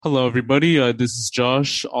Hello, everybody. This is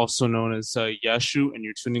Josh, also known as Yashu, and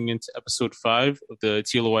you're tuning into episode 5 of the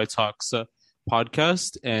TLOY Talks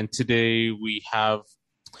podcast. And today we have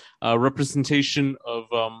a representation of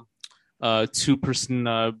two-person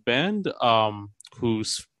band who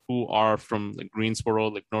are from like Greensboro,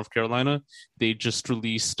 like North Carolina. They just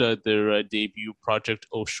released their debut project,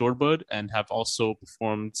 Oh Shorebud, and have also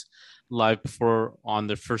performed live before on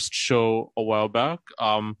their first show a while back.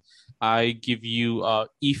 I give you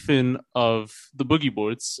Ethan of the Boogie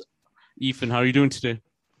Boards. Ethan, how are you doing today?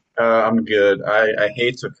 I'm good. I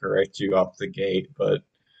hate to correct you off the gate, but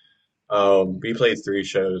we played three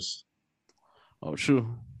shows. Oh, sure.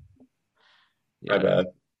 My Yeah. bad.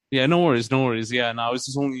 Yeah, no worries, no worries. Yeah, and I was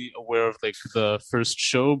just only aware of like the first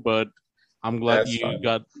show, but I'm glad That's you fine.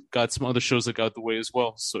 got some other shows that got the way as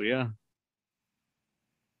well. So yeah.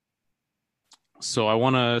 So I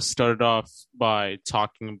want to start off by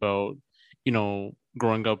talking about,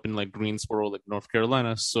 growing up in like Greensboro, like North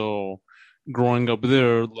Carolina. So growing up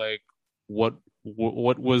there, like what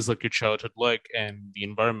what was like your childhood like and the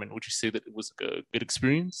environment? Would you say that it was like a good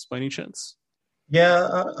experience by any chance?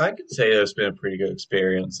 Yeah, I could say it's been a pretty good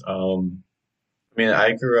experience. I mean,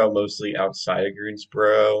 I grew up mostly outside of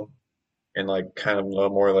Greensboro and like kind of a little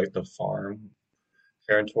more like the farm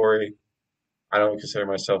territory. I don't consider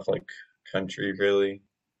myself like country really.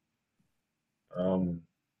 Um,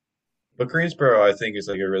 but Greensboro, I think, is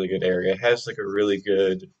like a really good area. It has like a really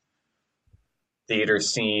good theater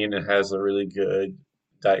scene. It has a really good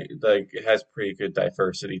like it has pretty good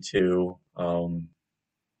diversity too.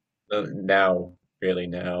 Now really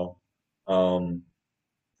now, um,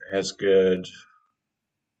 it has good.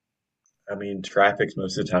 I mean, traffic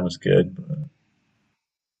most of the time is good.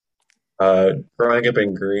 But, growing up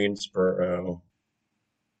in Greensboro,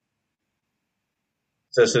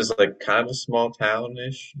 this is like kind of a small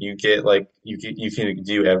town-ish. You can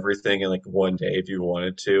do everything in like one day if you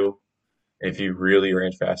wanted to, if you really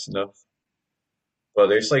ran fast enough. But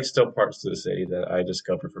there's like still parts of the city that I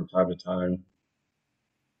discover from time to time.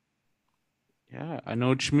 Yeah, I know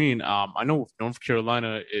what you mean. I know with North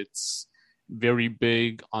Carolina, it's very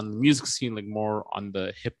big on the music scene, like more on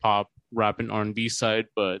the hip hop, rap, and R&B side.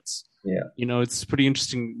 But Yeah. it's pretty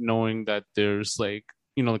interesting knowing that there's like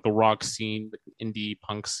like a rock scene, like an indie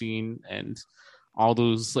punk scene, and all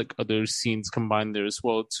those like other scenes combined there as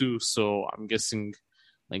well too. So I'm guessing,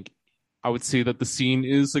 like, I would say that the scene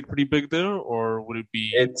is like pretty big there, or would it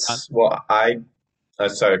be? It's well, I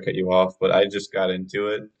sorry to cut you off, but I just got into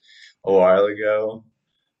it a while ago.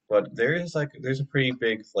 But there's a pretty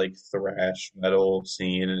big like thrash metal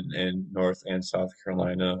scene in North and South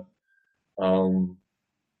Carolina. Um,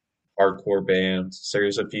 Hardcore bands.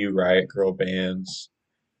 There's a few Riot Girl bands.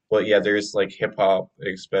 But yeah, there's like hip hop,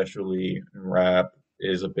 especially and rap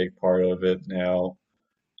is a big part of it now.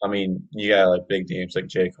 I mean, you got like big names like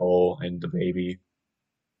J. Cole and DaBaby.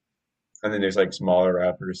 And then there's like smaller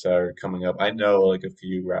rappers that are coming up. I know like a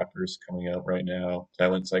few rappers coming up right now that I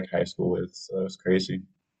went to like high school with, so it's crazy.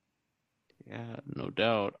 Yeah, no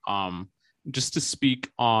doubt. Just to speak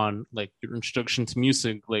on like your introduction to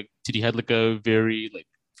music, like did you had like a very like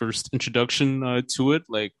first introduction to it,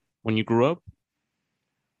 like when you grew up?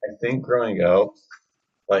 I think growing up,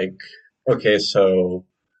 like, okay, so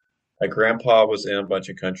my grandpa was in a bunch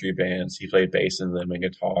of country bands. He played bass in them and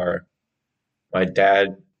guitar. My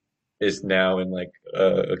dad is now in like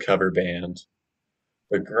a cover band.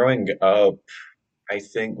 But growing up, I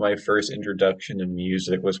think my first introduction to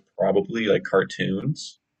music was probably like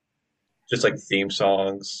cartoons, just like theme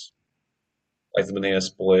songs, like the Banana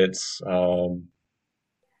Splits,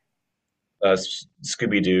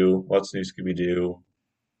 Scooby Doo, What's New Scooby Doo.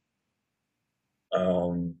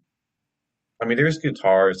 Um, I mean, there's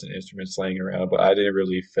guitars and instruments laying around, but I didn't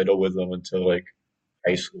really fiddle with them until like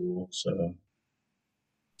high school. So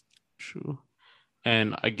True.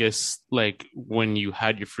 And I guess like when you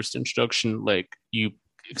had your first introduction, like you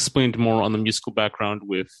explained more on the musical background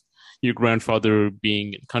with your grandfather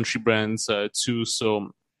being in country bands too.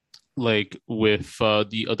 So like with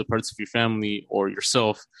the other parts of your family or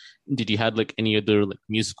yourself, did you had like any other like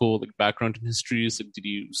musical like background and histories? Like did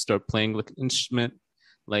you start playing like an instrument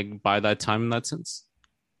like by that time in that sense?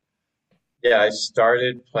 yeah, I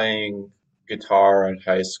started playing guitar in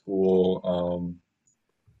high school.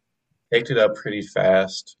 Picked it up pretty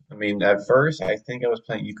fast. I mean, at first, I think I was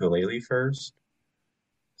playing ukulele first.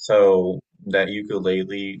 So that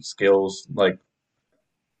ukulele skills, like,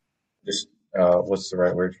 just what's the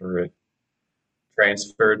right word for it?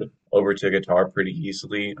 Transferred over to guitar pretty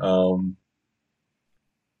easily.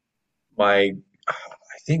 I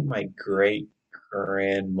think my great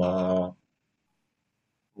grandma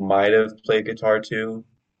might have played guitar too.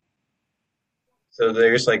 So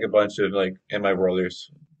there's like a bunch of like, and my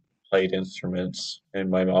brothers played instruments, and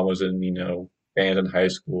my mom was in, band in high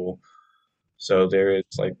school. So there is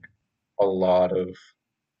like a lot of,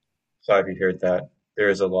 sorry if you heard that, there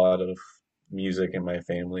is a lot of music in my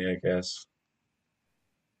family, I guess.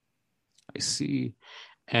 I see.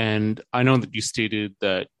 And I know that you stated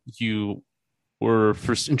that you were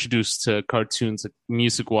first introduced to cartoons, like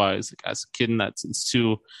music wise, like as a kid in that sense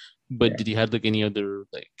too. But Yeah. did you have like any other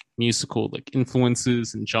like musical like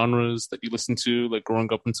influences and genres that you listened to like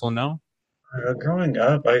growing up until now? Growing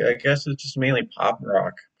up, I guess it's just mainly pop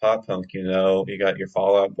rock, pop punk, You got your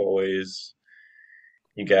Fall Out Boys,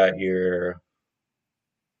 you got your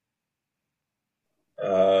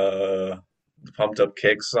the Pumped Up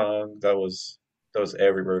Kick song. That was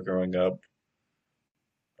everywhere growing up.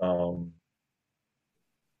 Um,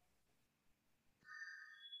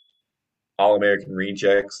 All American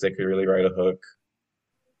Rejects, they could really write a hook.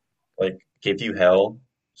 Like Give You Hell,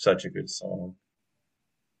 such a good song.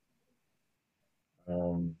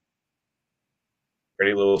 Um,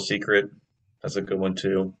 Pretty Little Secret, that's a good one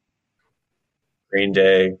too. Green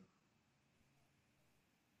Day,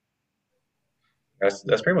 that's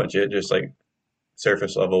pretty much it. Just like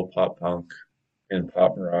surface level pop punk and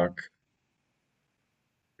pop rock.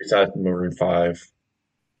 Besides Maroon 5.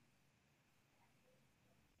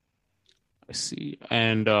 I see.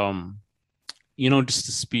 And just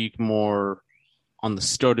to speak more on the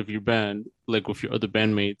start of your band, like with your other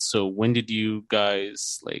bandmates. So when did you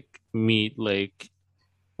guys like meet? Like,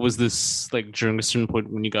 was this like during a certain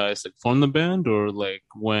point when you guys like formed the band, or like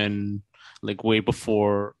when, like way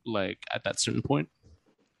before, like at that certain point?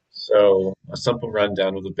 So a simple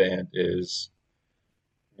rundown of the band is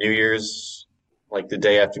New Year's, like the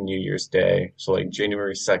day after New Year's Day. So like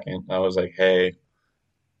January 2nd, I was like, hey,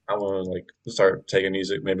 I want to like start taking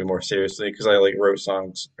music maybe more seriously because I like wrote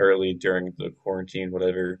songs early during the quarantine,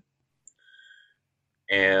 whatever.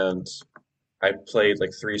 And I played like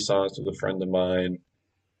three songs with a friend of mine.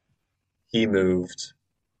 He moved,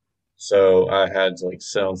 so I had to like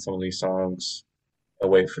sit on some of these songs,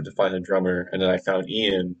 wait for to find a drummer, and then I found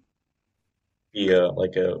Ian via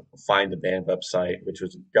like a find the band website, which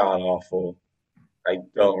was god awful. I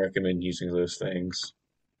don't recommend using those things.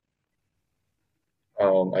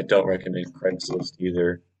 I don't recommend Craigslist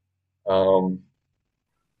either. Um,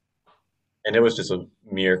 and it was just a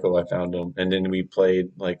miracle I found them. And then we played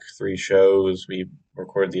like three shows. We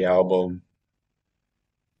recorded the album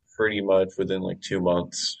pretty much within like 2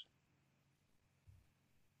 months.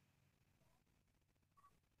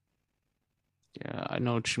 Yeah, I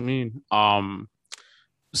know what you mean.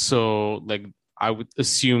 So like I would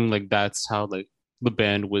assume like that's how like the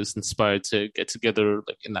band was inspired to get together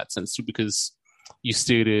like in that sense too, because you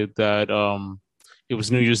stated that it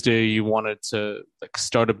was New Year's Day, you wanted to like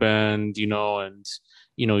start a band, and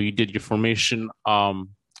you did your formation.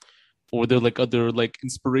 Were there like other like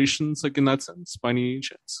inspirations like in that sense by any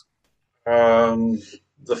chance? Um,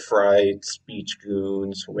 The Frights, Beach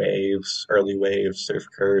Goons, Waves, Early Waves, Surf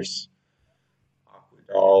Curse, Aqua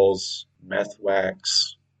Dolls, Meth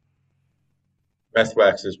Wax. Meth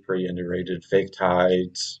Wax is pretty underrated. Fake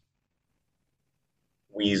Tides,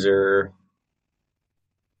 Weezer,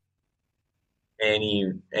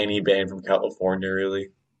 any band from California really.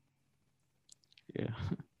 Yeah,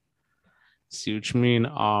 see what you mean.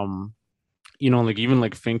 Like even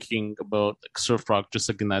like thinking about like surf rock, just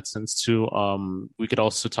like in that sense too. We could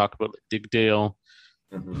also talk about like Dig Dale,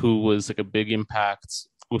 Hmm. who was like a big impact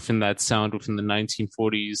within that sound within the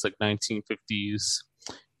 1940s, like 1950s,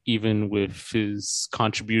 even with his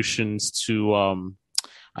contributions to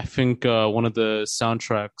I think one of the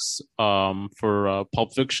soundtracks for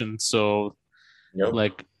Pulp Fiction. So Yep.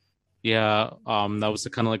 like yeah, that was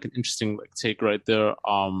kind of like an interesting like take right there.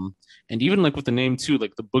 And even like with the name too,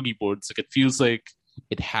 like the Boogie Boards, like it feels like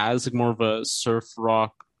it has like more of a surf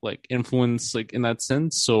rock like influence like in that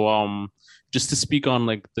sense. So just to speak on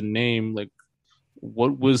like the name, like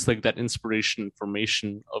what was like that inspiration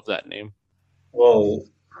formation of that name? Well,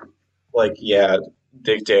 like yeah,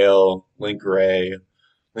 Dick Dale, Link Ray.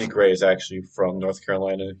 Link Ray is actually from North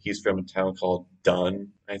Carolina. He's from a town called Dunn,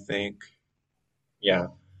 I think. Yeah.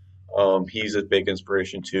 He's a big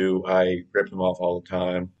inspiration too. I rip him off all the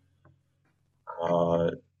time.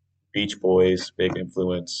 Uh, Beach Boys, big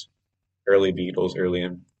influence. Early Beatles,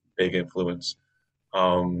 big influence.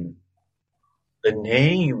 Um, the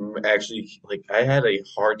name actually, like, I had a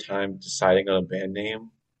hard time deciding on a band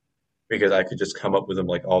name because I could just come up with them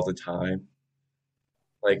like all the time.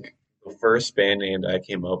 Like the first band name that I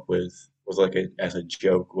came up with was like as a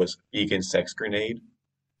joke was Vegan Sex Grenade.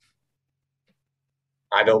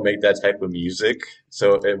 I don't make that type of music,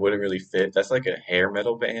 so it wouldn't really fit. That's like a hair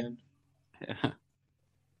metal band.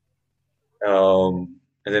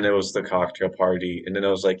 And then it was the cocktail party, and then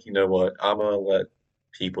I was like, you know what? I'm gonna let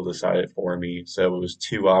people decide it for me. So it was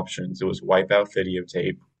two options. It was Wipeout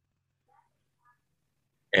videotape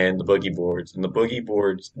and the boogie boards. And the boogie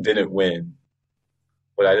boards didn't win,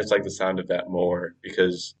 but I just like the sound of that more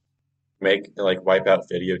because make like Wipeout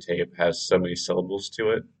videotape has so many syllables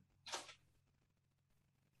to it,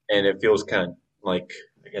 and it feels kind of like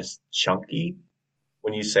I guess chunky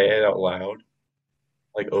when you say it out loud,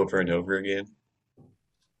 like over and over again.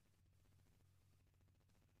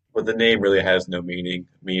 But the name really has no meaning.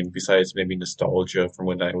 I mean, besides maybe nostalgia from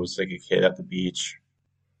when I was like a kid at the beach.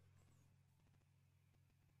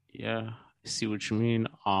 Yeah, I see what you mean.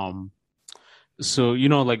 So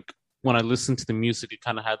like when I listened to the music, it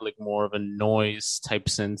kind of had like more of a noise type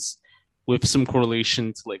sense, with some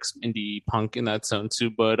correlation to like some indie punk in that sound too.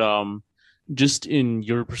 But just in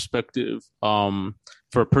your perspective, for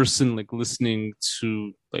a person like listening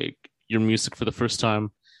to like your music for the first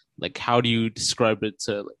time, like how do you describe it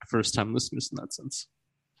to like first time listeners in that sense?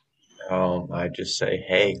 I just say,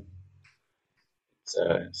 hey,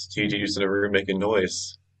 it's two dudes in a room making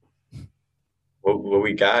noise. What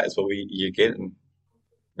we got is what you're getting.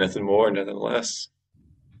 Nothing more, nothing less.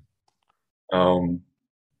 Um,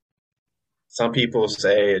 some people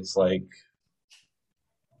say it's like,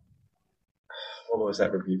 what was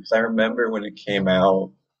that review? Because I remember when it came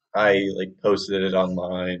out, I like posted it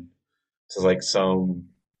online to like some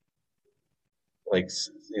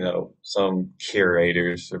some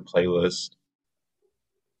curators or playlist,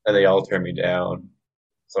 and they all turned me down.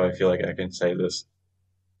 So I feel like I can say this.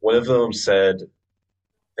 One of them said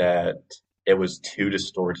that it was too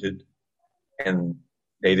distorted and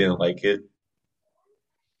they didn't like it.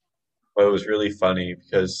 But it was really funny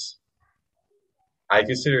because I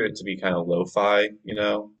consider it to be kind of lo-fi, you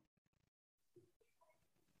know?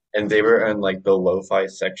 And they were in like the lo-fi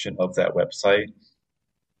section of that website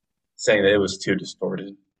saying that it was too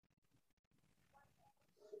distorted.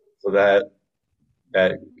 So that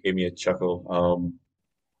gave me a chuckle.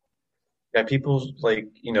 Yeah, people like,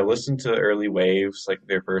 listen to early waves, like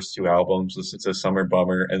their first two albums, listen to Summer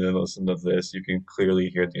Bummer, and then listen to this. You can clearly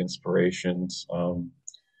hear the inspirations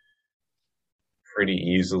pretty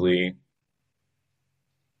easily.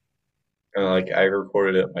 And like I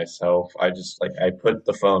recorded it myself. I just like I put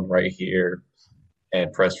the phone right here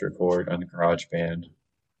and press record on GarageBand.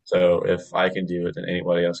 So if I can do it, then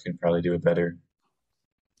anybody else can probably do it better.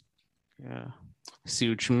 Yeah, I see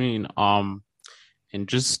what you mean. And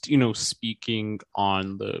just speaking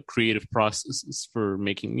on the creative processes for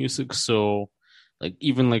making music, so like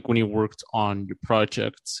even like when you worked on your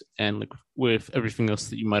project and like with everything else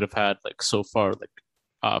that you might have had like so far,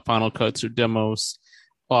 like final cuts or demos,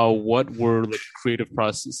 what were like creative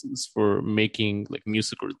processes for making like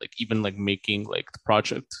music, or like even like making like the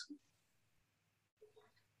project?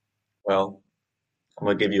 Well, I'm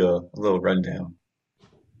gonna give you a little rundown.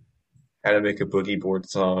 How to make a boogie board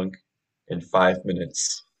song in 5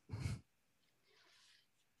 minutes.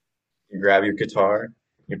 You grab your guitar,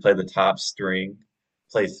 you play the top string,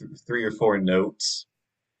 play three or four notes,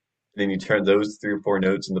 and then you turn those three or four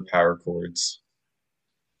notes into power chords.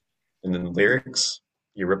 And then the lyrics,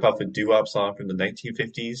 you rip off a doo-wop song from the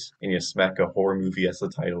 1950s and you smack a horror movie as the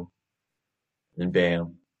title. And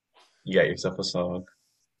bam, you got yourself a song.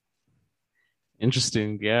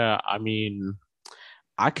 Interesting. Yeah, I mean,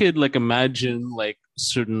 I could like imagine like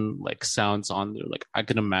certain like sounds on there. Like I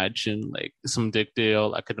could imagine like some Dick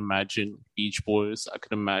Dale. I could imagine Beach Boys. I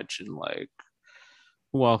could imagine like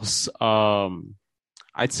who else?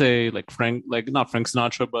 I'd say like Frank, like not Frank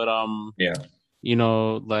Sinatra, but Yeah.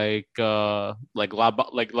 like La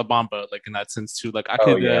Bamba, like in that sense too. Like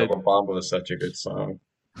Oh yeah, La Bamba is such a good song.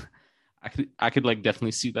 I could like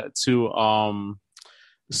definitely see that too.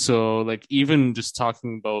 So like even just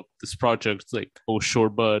talking about this project, like Oh Sure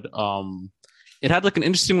Bud, it had like an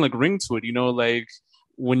interesting like ring to it, like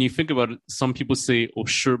when you think about it, some people say Oh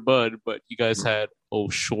Sure Bud, but you guys had Oh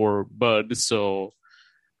Sure Bud. So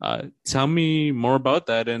tell me more about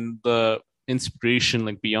that and the inspiration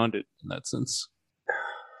like beyond it in that sense.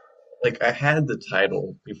 Like I had the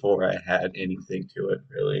title before I had anything to it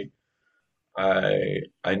really.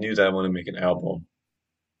 I knew that I wanted to make an album,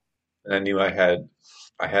 and I knew I had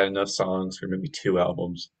enough songs for maybe two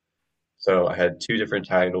albums. So I had two different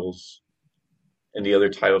titles, and the other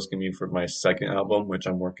titles can be for my second album, which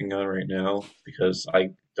I'm working on right now because I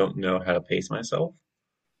don't know how to pace myself.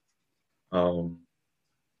 Um,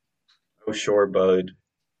 Oh Sure Bud.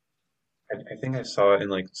 I think I saw it in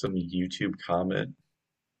like some YouTube comment.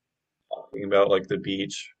 talking about like the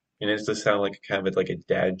beach, and it's to sound like kind of like a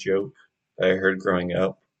dad joke that I heard growing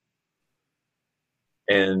up.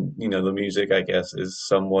 And the music, I guess, is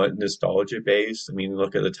somewhat nostalgia based. I mean,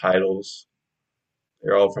 look at the titles.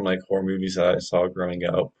 They're all from like horror movies that I saw growing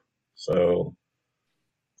up. So,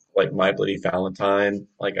 like My Bloody Valentine,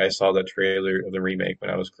 like I saw the trailer of the remake when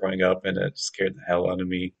I was growing up, and it scared the hell out of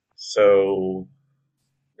me. So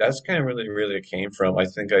that's kind of really, really it came from. I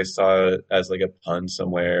think I saw it as like a pun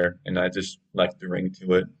somewhere, and I just liked the ring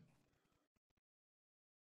to it.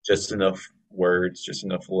 Just enough words, just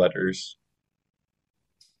enough letters.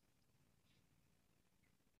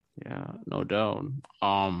 Yeah, no doubt.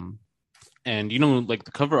 And like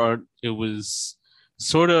the cover art, it was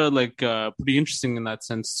sort of like pretty interesting in that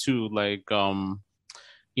sense too. Like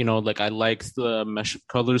like I liked the mesh of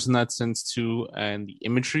colors in that sense too, and the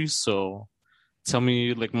imagery. So tell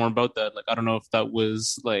me like more about that. Like I don't know if that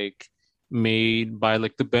was like made by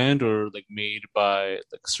like the band or like made by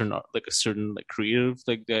like a certain like creative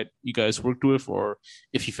like that you guys worked with, or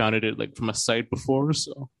if you found it like from a site before.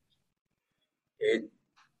 So It,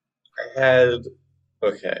 I had,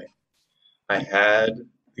 okay, I had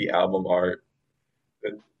the album art,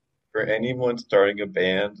 but for anyone starting a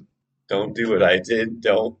band, don't do what I did.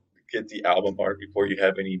 Don't get the album art before you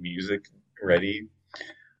have any music ready,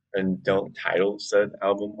 and don't title said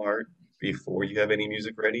album art before you have any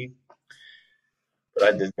music ready. But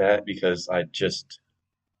I did that because I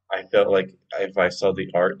felt like if I saw the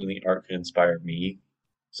art, then the art could inspire me.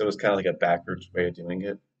 So it was kind of like a backwards way of doing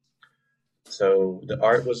it. So the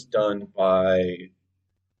art was done by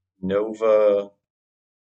Nova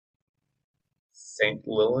Saint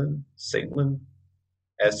Lin, Santtillan,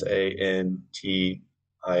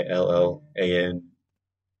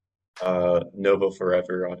 Nova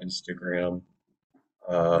Forever on Instagram.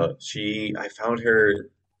 I found her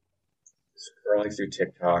scrolling through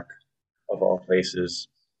TikTok of all places,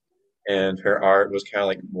 and her art was kind of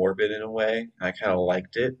like morbid in a way. I kind of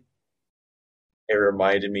liked it. It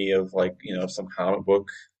reminded me of like some comic book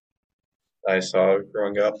that I saw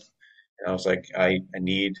growing up, and I was like, I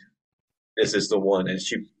need this is the one, and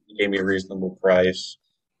she gave me a reasonable price,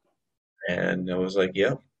 and I was like,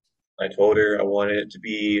 yep. I told her I wanted it to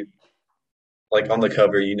be like on the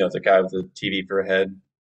cover, the guy with the TV for a head.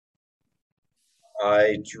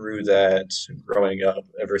 I drew that growing up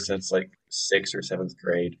ever since like sixth or seventh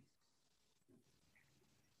grade.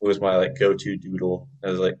 It was my like go-to doodle. I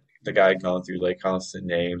was like the guy had gone through like constant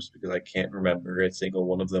names because I can't remember a single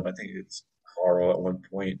one of them. I think it's Carl at one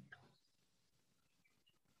point.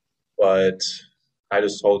 But I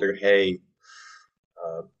just told her, hey,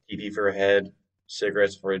 TV for a head,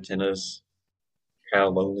 cigarettes for antennas, kind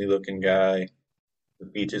of lonely looking guy. The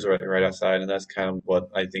beach is right outside, and that's kind of what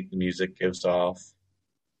I think the music gives off.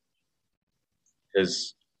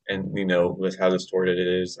 Is and with how distorted it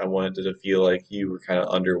is, I wanted it to feel like you were kind of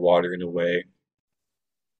underwater in a way.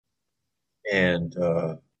 And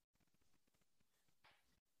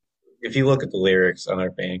if you look at the lyrics on our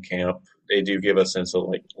Bandcamp, they do give a sense of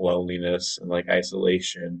like loneliness and like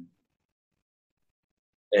isolation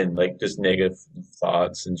and like just negative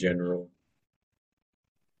thoughts in general.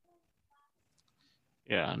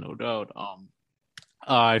 yeah, no doubt.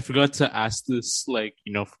 I forgot to ask this like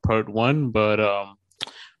for part one, but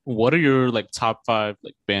what are your like top five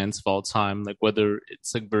like bands of all time? Like whether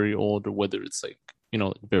it's like very old or whether it's like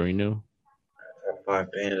like, very new. Top five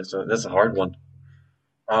bands, so that's a hard one.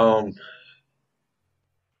 Um,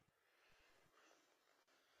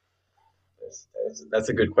 that's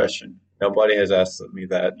a good question. Nobody has asked me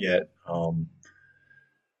that yet.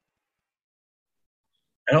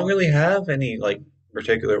 I don't really have any like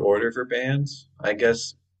particular order for bands. I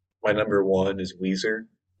guess my number one is Weezer.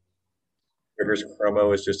 Rivers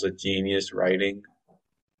Cuomo is just a genius writing.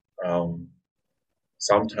 Um,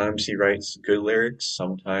 Sometimes he writes good lyrics,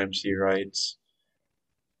 sometimes he writes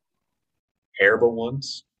terrible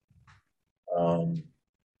ones. Um,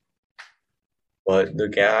 but the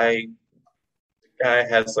guy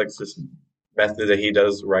has like this method that he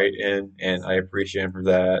does write in, and I appreciate him for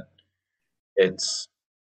that. It's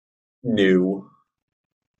new.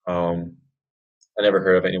 Um, I never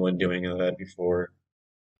heard of anyone doing that before.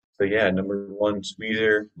 So yeah, number one,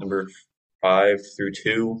 Weezer. Number five through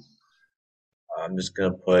two, I'm just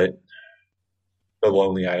gonna put The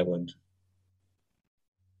Lonely Island.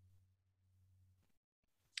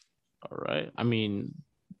 All right. I mean,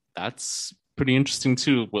 that's pretty interesting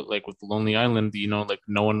too. With Lonely Island, like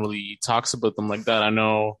no one really talks about them like that. I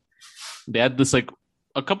know they had this like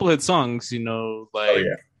a couple hit songs, Oh like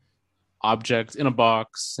yeah, Object in a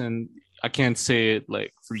Box, and I can't say it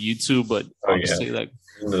like for you two, but oh I'll just yeah. say like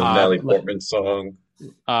The Natalie like Portman song.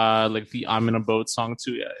 like the I'm in a boat song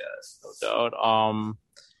too. Yeah, yeah, no doubt.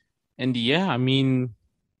 And yeah, I mean,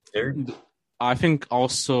 There, I think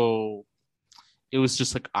also it was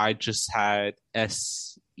just like I just had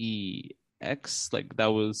SEX, like that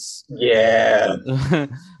was yeah,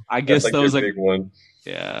 I that's guess like that their was like big one.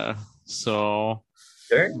 yeah. So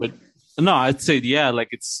There, but no, I'd say yeah, like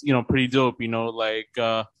it's pretty dope, like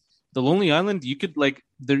the Lonely Island, you could like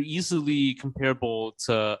they're easily comparable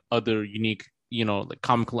to other unique, like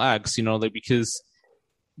comical acts, like because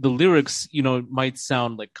the lyrics, might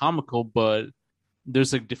sound like comical, but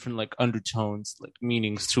there's like different like undertones, like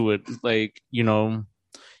meanings to it. Like,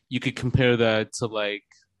 you could compare that to like,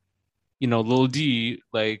 Lil D,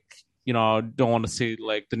 like, I don't want to say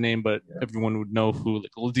like the name, but yeah, everyone would know who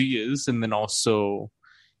like Lil D is. And then also,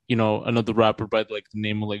 another rapper by like the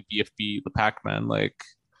name of like BFB, the Pac-Man, like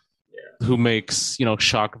yeah. who makes,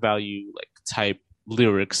 shock value like type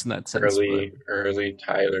lyrics in that sense. But Early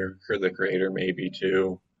Tyler for the creator maybe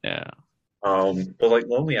too. yeah. But like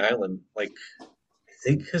Lonely Island, like I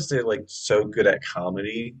think because they're like so good at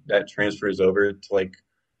comedy, that transfers over to like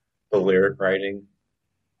the lyric writing,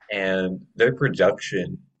 and their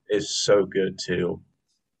production is so good too.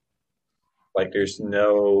 Like there's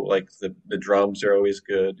no like the drums are always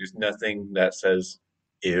good. There's nothing that says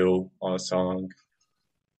ew on a song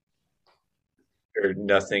or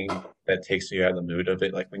nothing that takes you out of the mood of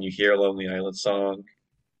it. Like when you hear a Lonely Island song,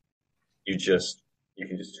 you just you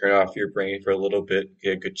can just turn off your brain for a little bit,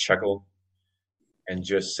 get a good chuckle, and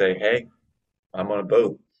just say, "Hey, I'm on a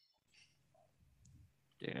boat."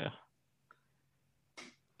 Yeah.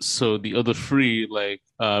 So the other three like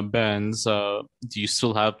bands, do you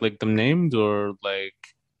still have like them named or like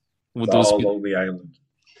It's would those all be Lonely Island.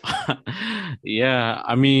 yeah,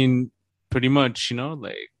 I mean pretty much,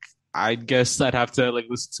 like I guess I'd have to like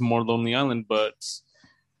listen to more Lonely Island, but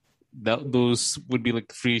those would be like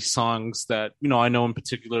the three songs that, I know in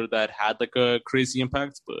particular that had like a crazy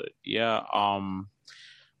impact. But yeah,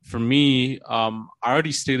 for me, I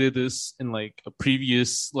already stated this in like a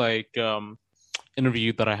previous like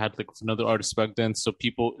interview that I had like with another artist back then. So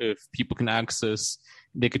if people can access,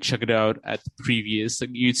 they could check it out at the previous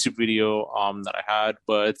like YouTube video that I had.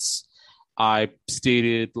 But I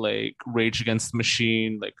stated like Rage Against the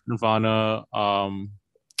Machine, like Nirvana, who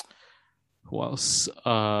else?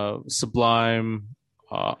 Sublime,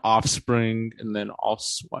 Offspring, and then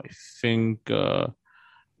also I think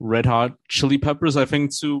Red Hot Chili Peppers, I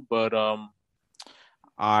think too. But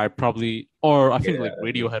I probably, or I think like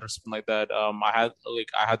Yeah, Radiohead or something like that.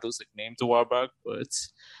 I had those like named a while back, but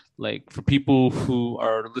like for people who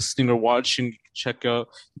are listening or watching, you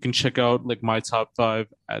can check out like my top five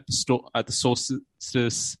at the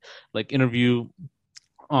Solstice like interview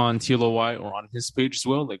on TLOY or on his page as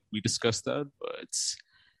well. Like we discussed that, but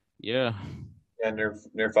yeah, yeah.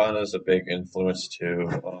 Nirvana is a big influence too.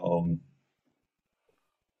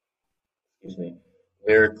 Excuse me,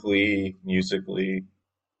 lyrically, musically.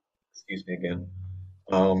 Excuse me again.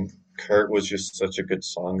 Kurt was just such a good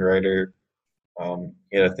songwriter.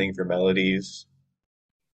 He had a thing for melodies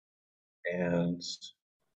and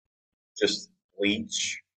just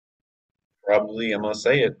Bleach. Probably, I'm gonna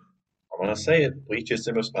say it. I'm gonna say it. Bleach is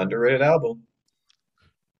the most underrated album.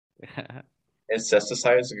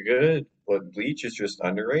 Incesticide is good, but Bleach is just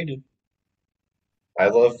underrated. I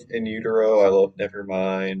love In Utero, I love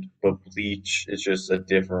Nevermind, but Bleach is just a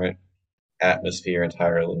different atmosphere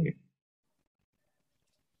entirely.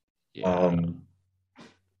 yeah, Um,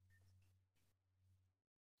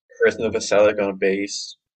 Chris Novoselic on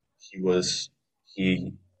bass, he was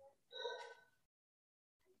he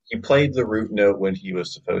he played the root note when he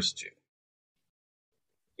was supposed to.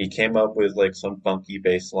 He came up with like some funky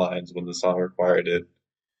bass lines when the song required it.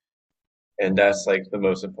 And that's like the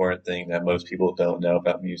most important thing that most people don't know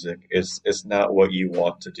about music. It's not what you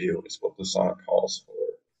want to do, it's what the song calls for.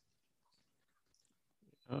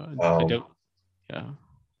 I don't. Yeah,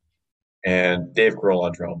 And Dave Grohl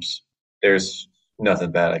on drums. There's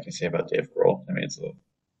nothing bad I can say about Dave Grohl. I mean, it's a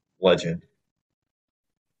legend.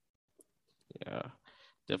 yeah.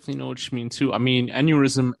 Definitely know what you mean too. I mean,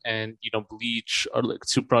 Aneurysm and Bleach are like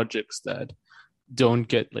two projects that don't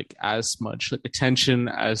get like as much like attention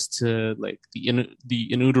as to like the In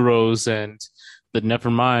Uteros and the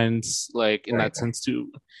Neverminds, like in Right. that sense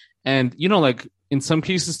too. And like in some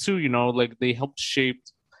cases too, like they helped shape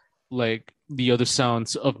like the other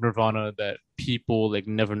sounds of Nirvana that people like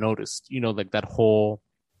never noticed. Like that whole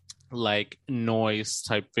like noise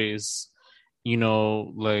type phase.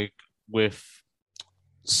 Like with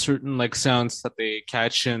certain like sounds that they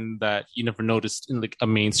catch in that you never noticed in like a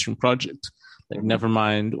mainstream project, like Hmm.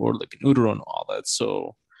 Nevermind or like an Utero and all that.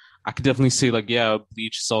 So I could definitely say like yeah,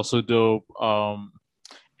 Bleach is also dope.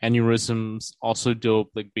 Aneurysms also dope,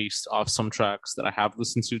 like based off some tracks that I have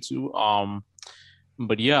listened to too.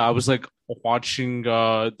 But yeah, I was like watching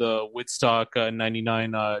the Woodstock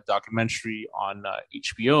 '99 documentary on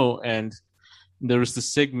HBO, and there was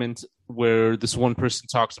this segment where this one person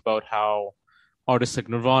talks about how artists like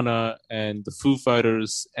Nirvana and the Foo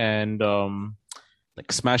Fighters and like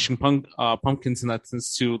Pumpkins in that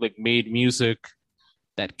sense too, like made music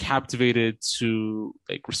that captivated to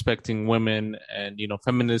like respecting women and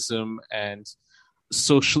feminism and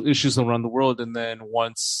social issues around the world. And then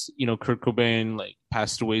once Kurt Cobain like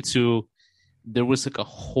passed away too, there was like a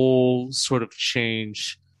whole sort of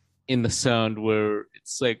change in the sound where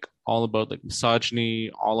it's like all about like misogyny,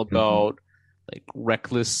 all Hmm. about like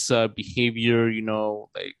reckless behavior,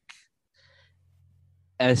 like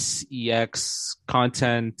sex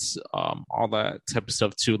content, all that type of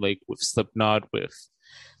stuff too, like with Slipknot, with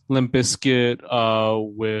Limp Bizkit,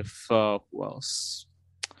 with who else?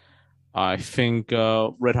 I think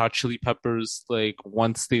Red Hot Chili Peppers, like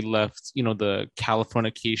once they left, the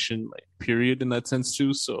Californication like period in that sense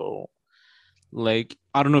too. So like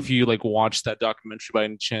I don't know if you like watched that documentary by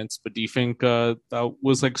any chance, but do you think that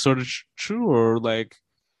was like sort of true or like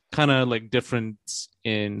kind of like different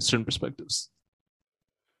in certain perspectives?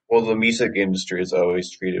 Well, the music industry has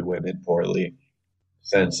always treated women poorly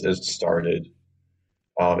since it started.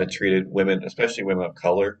 It treated women, especially women of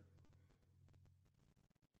color,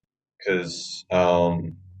 because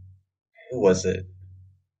who was it?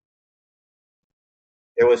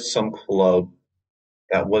 There was some club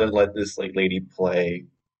that wouldn't let this like lady play.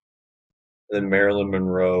 Then Marilyn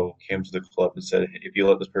Monroe came to the club and said, "If you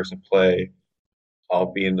let this person play,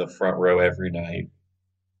 I'll be in the front row every night."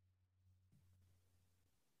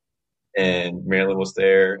 And Marilyn was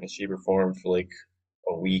there, and she performed for like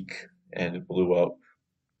a week, and it blew up.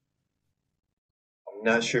 I'm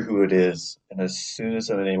not sure who it is, and as soon as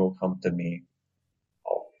the name will come to me,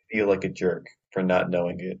 I'll feel like a jerk for not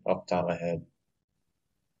knowing it off the top of my head.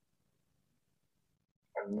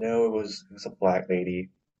 I know it was a black lady.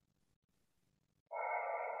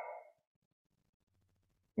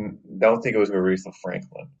 Don't think it was Aretha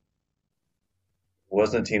Franklin. It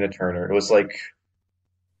wasn't Tina Turner. It was like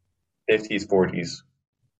 50s, 40s.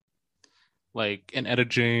 Like an Etta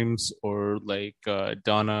James or like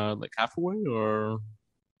Donna like Hathaway or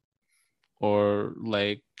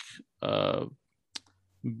like uh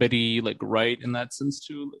Betty like Wright in that sense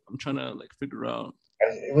too. Like, I'm trying to like figure out.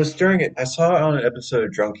 It was during it. I saw it on an episode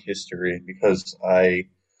of Drunk History because I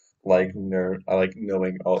like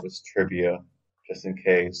knowing all this trivia just in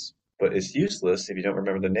case. But it's useless if you don't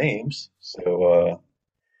remember the names. So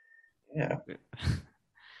yeah.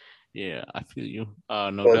 Yeah, I feel you.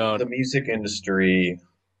 No But doubt. the music industry,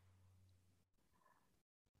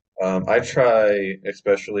 I try,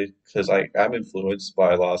 especially because I'm influenced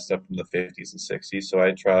by a lot of stuff from the 50s and 60s, so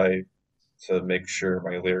I try to make sure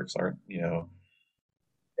my lyrics aren't,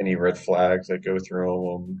 any red flags. I go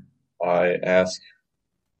through them. I ask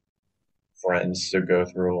friends to go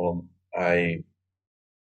through them.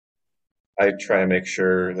 I try to make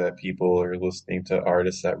sure that people are listening to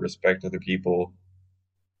artists that respect other people.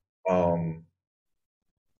 Um,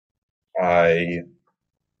 I,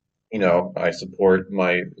 I support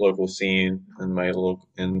my local scene and my local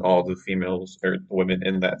and all the females or women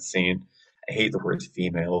in that scene. I hate the word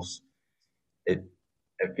females. It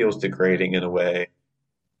it feels degrading in a way,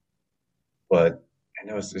 but I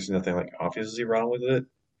know there's nothing like obviously wrong with it.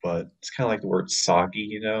 But it's kind of like the word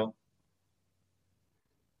soggy.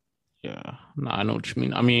 Yeah, no, I know what you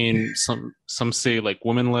mean. I mean, some say like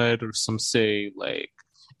women led, or some say like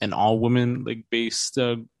an all women like based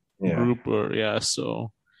Yeah, group, or yeah.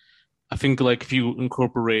 So I think like if you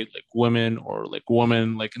incorporate like women or like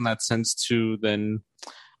woman like in that sense too, then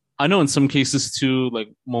I know in some cases too, like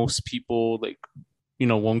most people like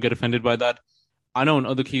won't get offended by that. I know in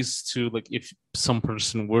other cases too, like if some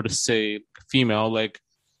person were to say female, like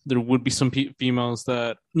there would be some females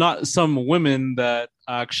that, not some women that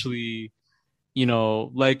actually,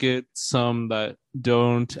 like it, some that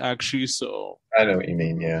don't actually. So, I know what you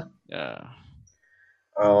mean. Yeah. yeah,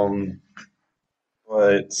 Um,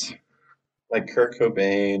 but like Kurt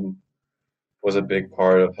Cobain was a big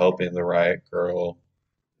part of helping the Riot Girl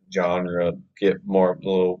genre get more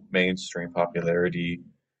little mainstream popularity.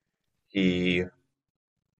 He,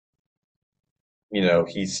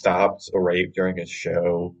 he stopped a rape during his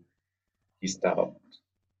show. He stopped,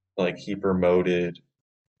 like, he promoted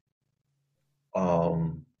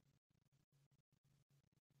um,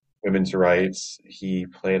 women's rights. He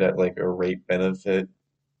played at like a rape benefit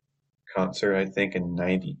concert, I think, in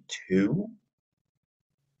 '92.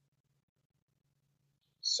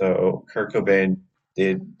 So Kurt Cobain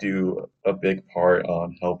did do a big part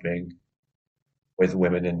on helping with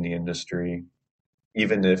women in the industry.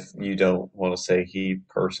 Even if you don't want to say he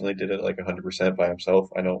personally did it like 100% by himself,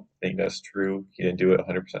 I don't think that's true. He didn't do it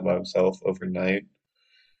 100% by himself overnight.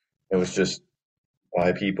 It was just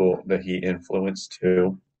by people that he influenced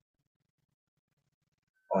too.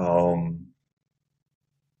 Um,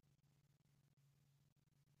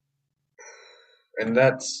 and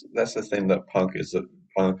that's the thing that punk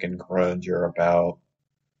and grunge are about.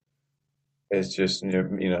 It's just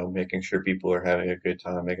making sure people are having a good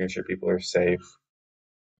time, making sure people are safe.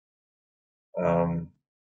 Um,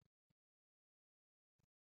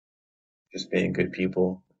 just being good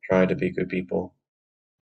people, trying to be good people.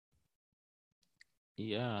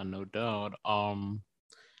 Yeah, no doubt.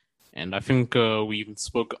 And I think we even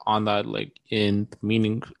spoke on that like in the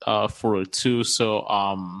meaning for it too. So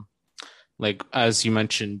like as you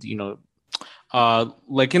mentioned,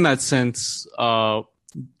 like in that sense,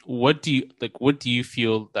 what do you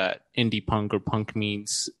feel that indie punk or punk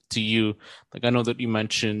means to you? Like I know that you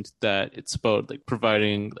mentioned that it's about like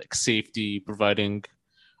providing like safety, providing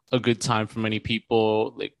a good time for many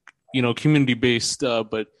people, like community based,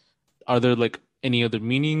 but are there like any other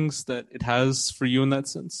meanings that it has for you in that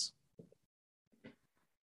sense?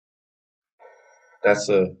 That's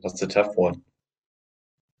a tough one.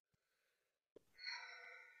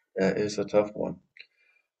 That is a tough one.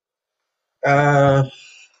 Uh,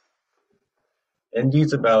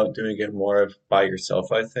 Indie's about doing it more of by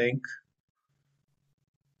yourself, I think.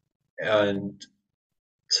 And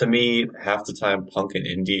to me, half the time, punk and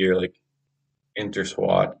indie are like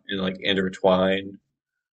interswat and like intertwined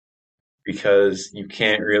because you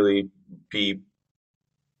can't really be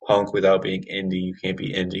punk without being indie. You can't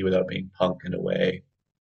be indie without being punk in a way.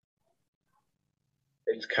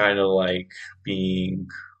 It's kind of like being,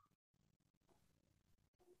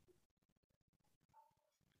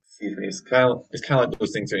 excuse me, it's kind of like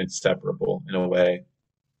those things are inseparable in a way.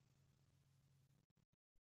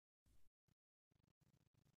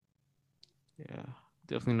 Yeah,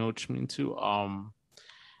 definitely know what you mean too.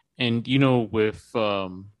 And with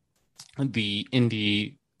the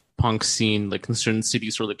indie punk scene, like in certain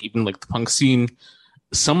cities, or like even like the punk scene,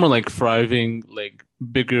 some are like thriving, like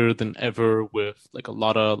bigger than ever, with like a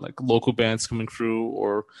lot of like local bands coming through,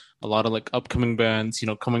 or a lot of like upcoming bands,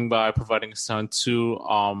 coming by, providing a sound too.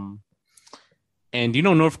 And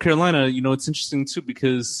North Carolina, it's interesting too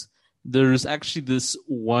because there's actually this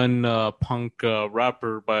one punk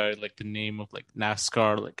rapper by like the name of like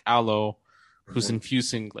NASCAR, like Aloe, who's Mhm.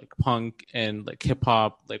 infusing like punk and like hip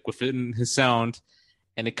hop like within his sound,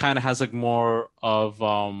 and it kind of has like more of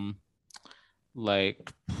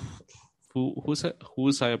like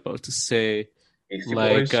who's I about to say Beastie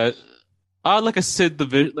like Boys? like a like a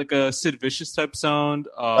Sid Vicious type sound.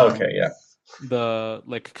 Okay, yeah. The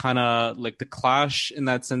like kind of like the Clash in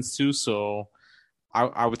that sense too. So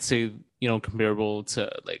I would say comparable to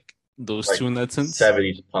like those Like two in that sense.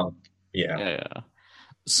 70s punk. Yeah. Yeah, yeah.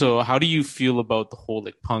 So how do you feel about the whole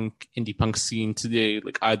like punk indie punk scene today,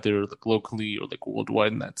 like either like locally or like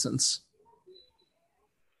worldwide in that sense?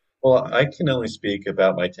 Well, I can only speak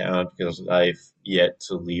about my town because I've yet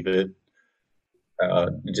to leave it.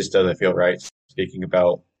 It just doesn't feel right speaking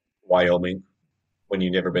about Wyoming when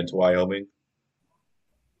you've never been to Wyoming.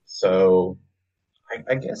 So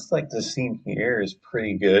I guess like the scene here is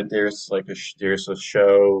pretty good. There's a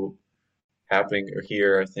show happening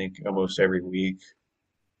here, I think, almost every week.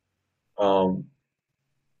 Um,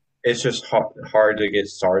 it's just hard to get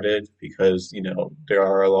started because there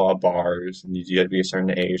are a lot of bars and you have to be a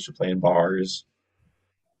certain age to play in bars.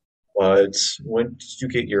 But once you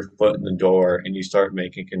get your foot in the door and you start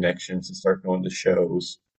making connections and start going to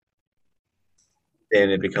shows,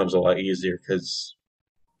 then it becomes a lot easier. Because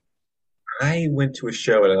I went to a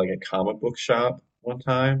show at like a comic book shop one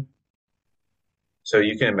time, so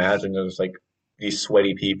you can imagine there's like these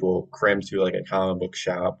sweaty people crammed to like a comic book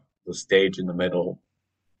shop, the stage in the middle,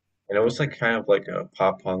 and it was like kind of like a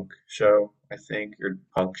pop punk show, I think, or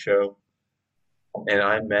punk show. And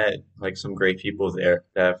I met like some great people there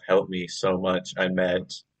that have helped me so much. I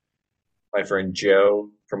met my friend Joe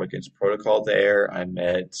from Against Protocol there. I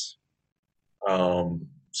met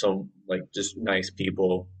some like just nice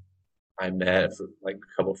people. I met like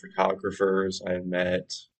a couple photographers. I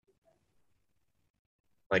met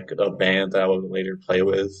like a band that I would later play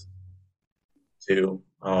with too.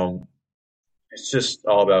 It's just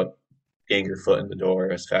all about getting your foot in the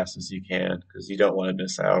door as fast as you can because you don't want to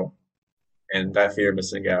miss out. And that fear of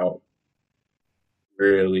missing out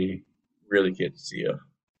really, really gets to you.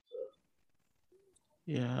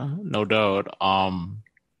 Yeah, no doubt.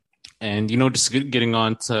 And just getting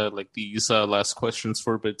on to like these last questions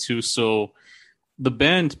for a bit too. So the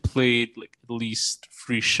band played like at least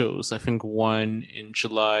three shows. I think one in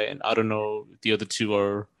July, and I don't know if the other two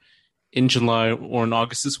are in July or in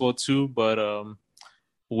August as well too. But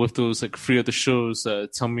with those like three other shows,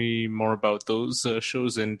 tell me more about those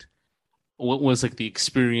shows and what was like the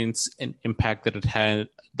experience and impact that it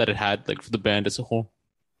had like for the band as a whole.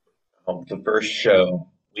 The first show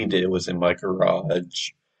we did was in my garage,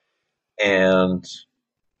 and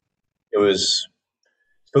it was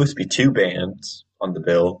supposed to be two bands on the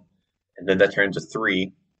bill, and then that turned to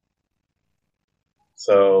three.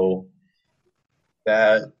 So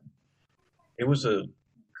that it was a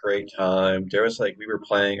great time. There was like we were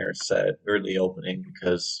playing our set. We were the opening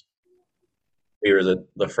because we were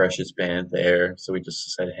the freshest band there. So we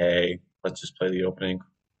just said, "Hey, let's just play the opening."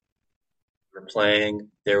 We were playing.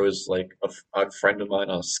 There was like a friend of mine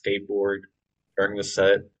on a skateboard during the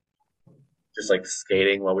set, just like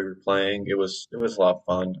skating while we were playing. It was a lot of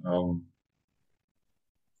fun.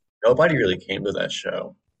 Nobody really came to that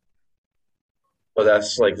show, but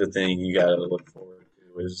that's like the thing you gotta look forward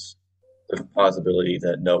to is the possibility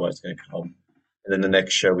that nobody's gonna come. And then the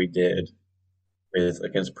next show we did with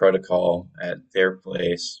against Protocol at their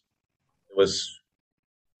place, it was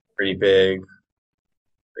pretty big.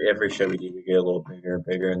 Every show we do, we get a little bigger and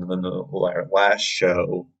bigger. And then the last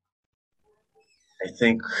show, I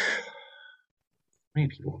think, how many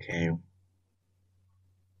people came?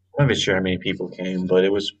 I'm not even sure how many people came, but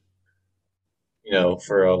it was,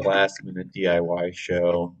 for a last minute DIY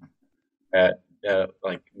show at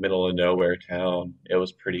like middle of nowhere town, it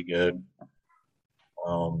was pretty good.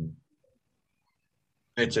 Um,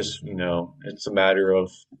 it just, it's a matter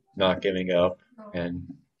of not giving up. And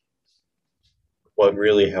what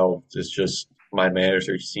really helped is just my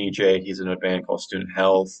manager, CJ. He's in a band called Student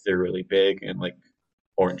Health. They're really big in like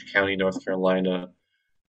Orange County, North Carolina.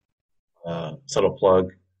 Subtle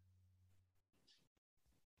plug.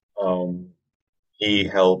 Um, he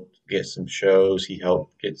helped get some shows. He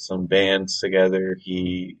helped get some bands together.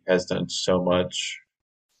 He has done so much.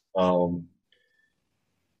 Um,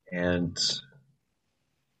 and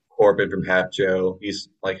Corbin from Half Joe, he's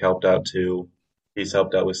like helped out too. He's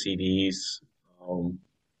helped out with CDs. Um,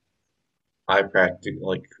 I practice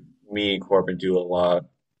like me and Corbin do a lot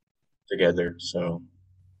together. So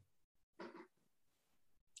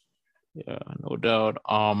Yeah, no doubt.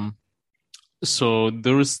 So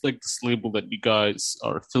there was like this label that you guys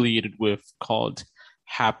are affiliated with called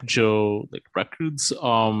Hap Joe like Records.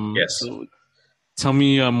 yes. So tell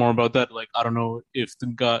me more about that. Like, I don't know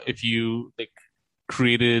if you like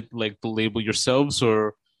created like the label yourselves,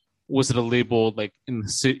 or was it a label like in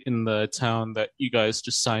the town that you guys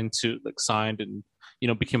just signed and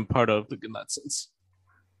became part of like in that sense?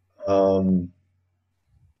 Um,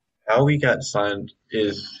 how we got signed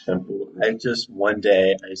is simple. I just one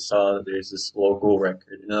day I saw that there's this local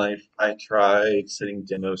record, and I tried sending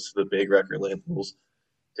demos to the big record labels.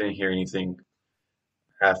 Didn't hear anything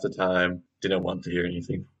half the time. Didn't want to hear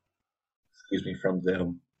anything, excuse me, from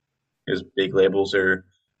them. Because big labels are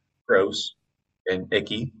gross and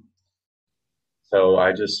icky. So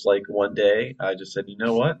I just like one day I just said, you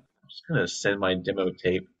know what? I'm just gonna send my demo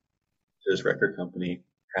tape to this record company.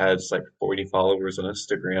 Has like 40 followers on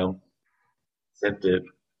Instagram. Sent it,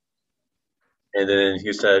 and then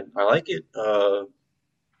he said, "I like it."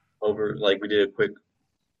 Over like we did a quick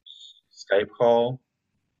Skype call,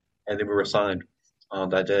 and then we were signed on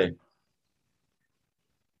that day.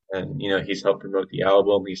 And he's helped promote the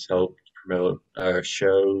album. He's helped promote our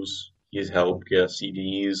shows. He's helped get us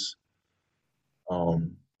CDs.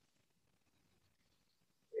 Um,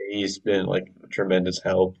 he's been like a tremendous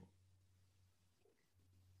help.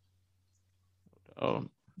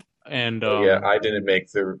 Um, and But yeah, I didn't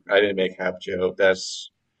make Hap Joe.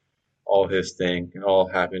 That's all his thing, and all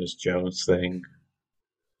Happiness Jones thing.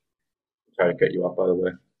 Try to cut you off, by the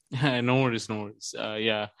way. no worries, no worries.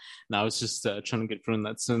 Yeah, now I was just trying to get through in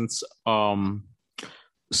that sense.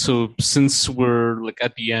 So since we're like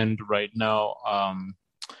at the end right now,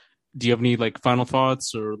 do you have any like final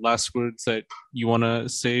thoughts or last words that you want to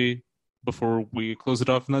say before we close it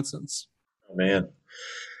off in that sense? Oh man,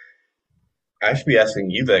 I should be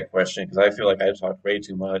asking you that question because I feel like I talked way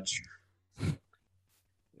too much.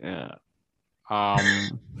 Yeah.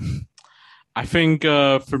 Um, I think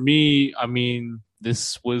for me, I mean,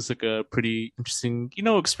 this was like a pretty interesting,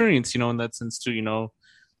 experience, in that sense too,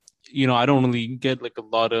 I don't really get like a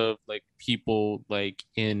lot of like people like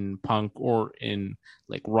in punk or in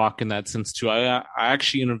like rock in that sense too. I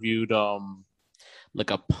actually interviewed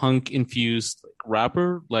like a punk infused like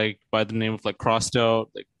rapper like by the name of like Crossed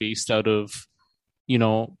Out, like based out of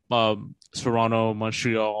Toronto,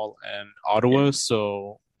 Montreal, and Yeah. Ottawa.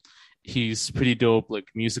 So he's pretty dope, like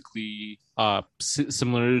musically,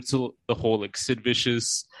 similar to the whole like Sid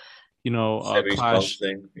Vicious, Savage Bump Clash.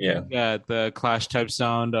 thing. Yeah. Yeah, the Clash type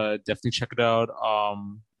sound. Definitely check it out.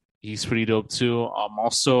 He's pretty dope too.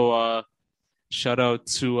 Also, shout out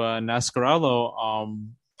to Nascaralo.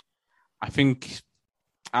 I think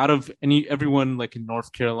out of everyone like in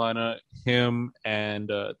North Carolina, him and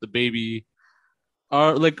the baby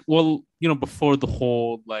are like, well, before the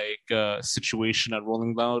whole like situation at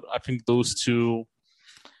Rolling Loud, I think those two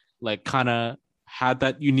like kind of had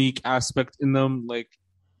that unique aspect in them, like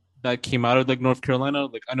that came out of like North Carolina.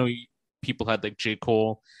 Like I know people had like J.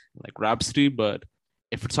 Cole, like Rhapsody, but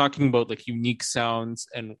if we're talking about like unique sounds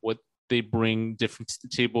and what they bring different to the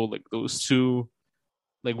table, like those two,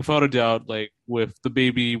 like without a doubt, like with the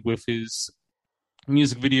baby, with his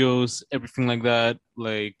music videos, everything like that,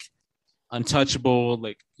 like untouchable,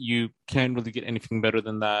 like you can't really get anything better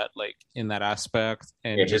than that, like in that aspect.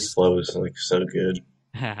 Yeah, And his just flow is like so good.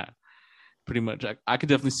 pretty much I could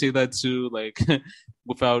definitely say that too, like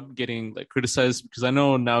without getting like criticized, because I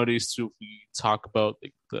know nowadays too, if we talk about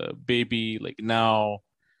like the baby, like now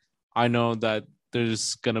I know that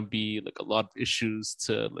there's gonna be like a lot of issues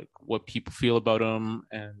to like what people feel about him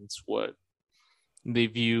and what they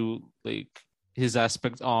view like his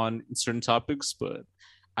aspect on certain topics. But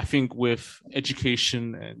I think with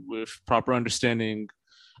education and with proper understanding,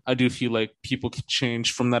 I do feel like people can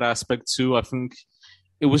change from that aspect too. I think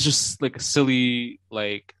it was just like a silly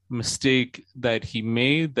like mistake that he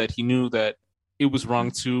made, that he knew that it was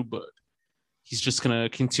wrong too, but he's just gonna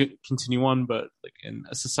continue on. But like in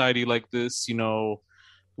a society like this,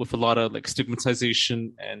 with a lot of like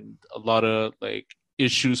stigmatization and a lot of like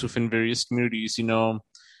issues within various communities,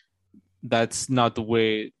 that's not the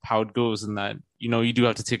way how it goes. And that you do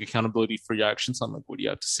have to take accountability for your actions on like what you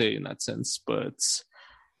have to say in that sense. But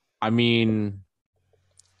I mean,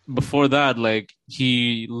 before that, like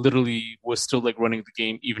he literally was still like running the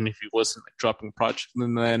game, even if he wasn't like dropping project.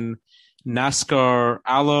 And then NASCAR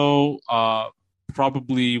Allo,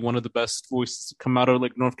 probably one of the best voices to come out of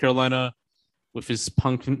like North Carolina with his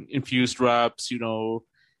punk infused raps,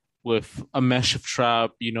 with a mesh of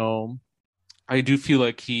trap. I do feel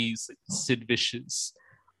like he's like Sid Vicious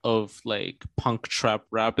of like punk trap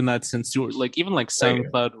rap in that sense too, like even like Like,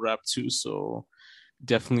 SoundCloud rap too. So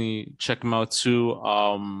definitely check him out too.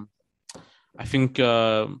 I think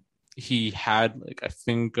he had like I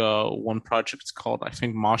think one project called I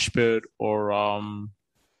think Mosh Pit, or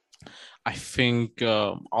I think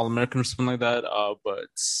All American or something like that. But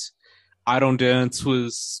I Don't Dance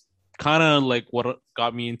was kind of like what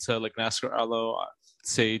got me into like NASCAR Allo. I'd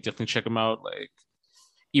say definitely check him out. Like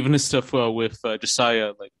even his stuff with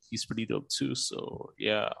Josiah, like he's pretty dope too. So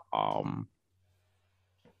yeah,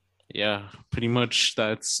 pretty much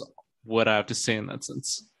that's what I have to say in that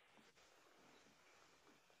sense.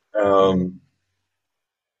 um,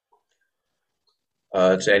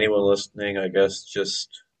 to anyone listening, I guess just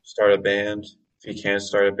start a band. If you can't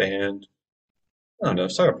start a band, I don't know,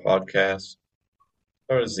 start a podcast,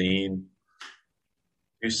 start a zine,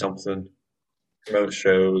 do something, promote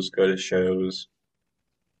shows, go to shows.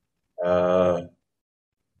 Uh,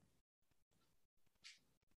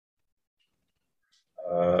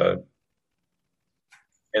 uh,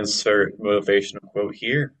 insert motivational quote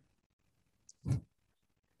here.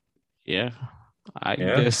 Yeah, I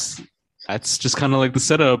Yeah, guess that's just kind of like the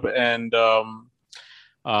setup. And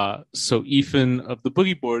so Ethan of the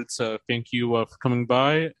Boogie Boards, thank you for coming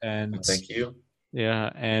by. And thank you. yeah,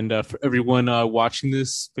 and for everyone watching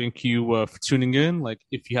this, thank you for tuning in. Like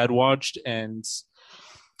if you had watched, and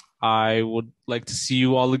I would like to see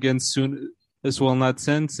you all again soon as well in that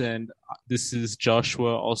sense. And this is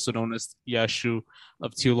Joshua, also known as Yashu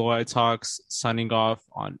of TLOY Talks, signing off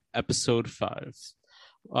on episode 5.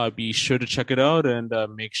 Be sure to check it out, and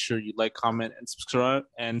make sure you like, comment, and subscribe.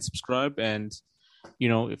 And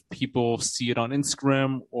if people see it on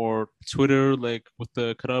Instagram or Twitter, like with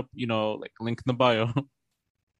the cut up, like link in the bio.